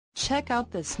Check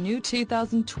out this new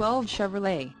 2012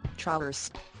 Chevrolet Traverse.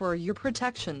 For your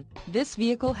protection, this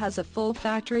vehicle has a full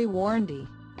factory warranty.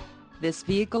 This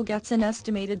vehicle gets an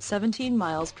estimated 17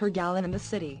 miles per gallon in the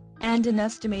city, and an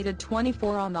estimated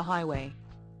 24 on the highway.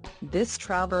 This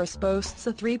Traverse boasts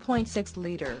a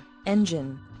 3.6-liter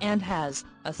engine, and has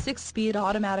a 6-speed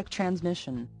automatic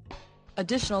transmission.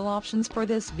 Additional options for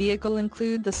this vehicle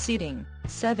include the seating,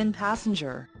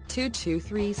 7-passenger,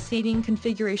 2-2-3 seating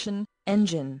configuration,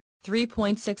 engine,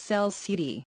 3.6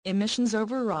 LCD, emissions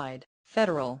override,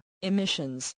 federal,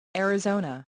 emissions,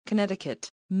 Arizona, Connecticut,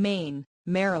 Maine,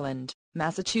 Maryland,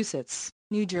 Massachusetts,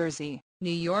 New Jersey, New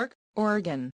York,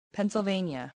 Oregon,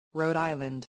 Pennsylvania, Rhode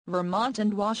Island, Vermont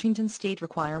and Washington state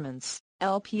requirements.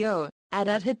 LPO,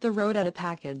 ADAT hit the road at a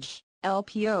package.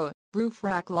 LPO, roof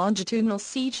rack longitudinal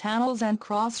C channels and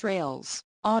cross rails,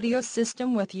 audio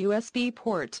system with USB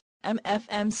port,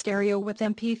 FM stereo with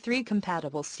MP3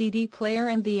 compatible CD player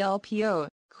and the LPO,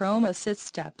 Chrome Assist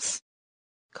steps.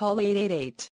 Call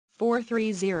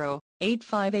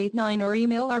 888-430-8589 or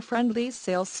email our friendly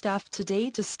sales staff today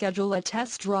to schedule a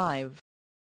test drive.